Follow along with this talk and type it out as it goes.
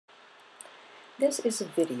This is a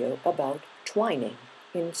video about twining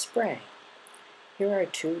in Sprang. Here are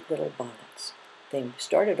two little bonnets. They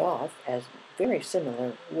started off as very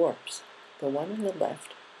similar warps. The one on the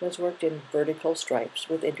left was worked in vertical stripes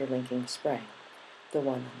with interlinking Sprang. The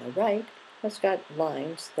one on the right has got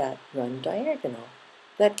lines that run diagonal,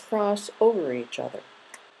 that cross over each other.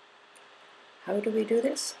 How do we do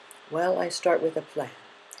this? Well, I start with a plan.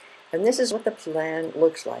 And this is what the plan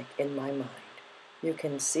looks like in my mind. You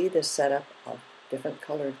can see the setup of different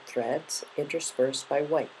colored threads interspersed by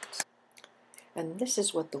white. And this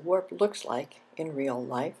is what the warp looks like in real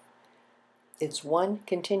life. It's one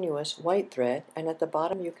continuous white thread, and at the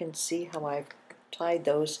bottom you can see how I've tied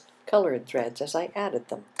those colored threads as I added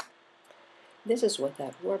them. This is what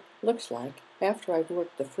that warp looks like after I've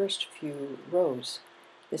worked the first few rows.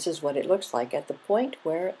 This is what it looks like at the point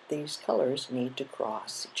where these colors need to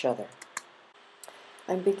cross each other.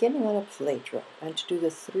 I'm beginning on a plate row, and to do the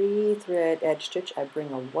 3-thread edge stitch, I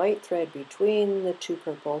bring a white thread between the two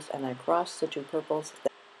purples and I cross the two purples,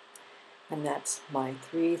 and that's my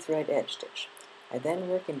 3-thread edge stitch. I then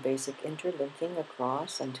work in basic interlinking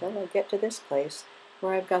across until I get to this place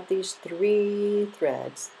where I've got these 3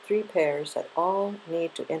 threads, 3 pairs that all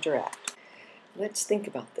need to interact. Let's think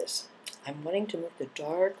about this. I'm wanting to move the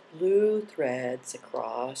dark blue threads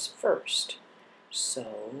across first.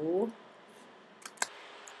 So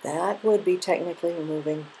that would be technically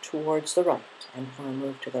moving towards the right. And for a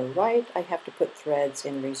move to the right, I have to put threads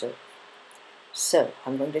in reserve. So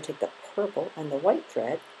I'm going to take the purple and the white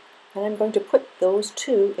thread, and I'm going to put those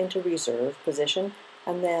two into reserve position,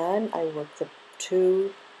 and then I work the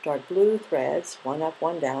 2 dark blue threads, one up,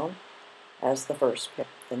 one down, as the first pair.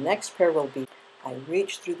 The next pair will be, I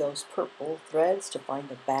reach through those purple threads to find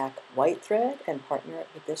the back white thread and partner it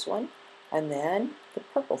with this one, and then the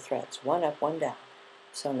purple threads, one up, one down.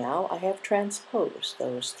 So now I have transposed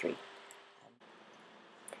those 3.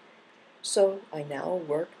 So I now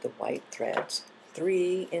work the white threads,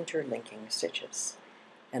 3 interlinking stitches.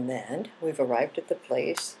 And then we've arrived at the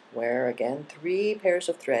place where, again, 3 pairs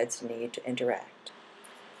of threads need to interact.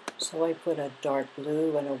 So I put a dark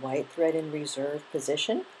blue and a white thread in reserve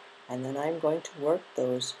position, and then I'm going to work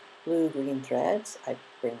those blue-green threads. I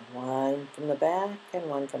bring one from the back and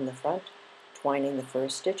one from the front, twining the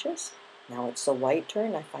first stitches. Now it's the white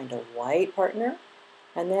turn. I find a white partner,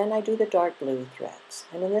 and then I do the dark blue threads.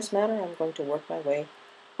 And in this manner, I'm going to work my way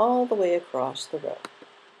all the way across the row.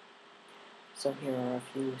 So here are a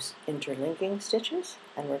few interlinking stitches,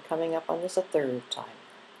 and we're coming up on this a 3rd time.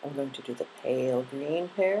 I'm going to do the pale green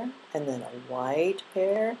pair, and then a white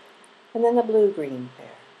pair, and then the blue-green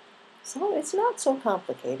pair. So it's not so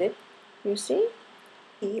complicated, you see?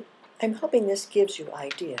 I'm hoping this gives you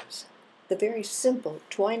ideas. The very simple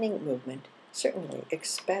twining movement certainly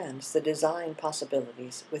expands the design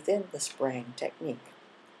possibilities within the Sprang technique.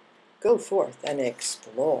 Go forth and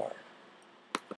explore.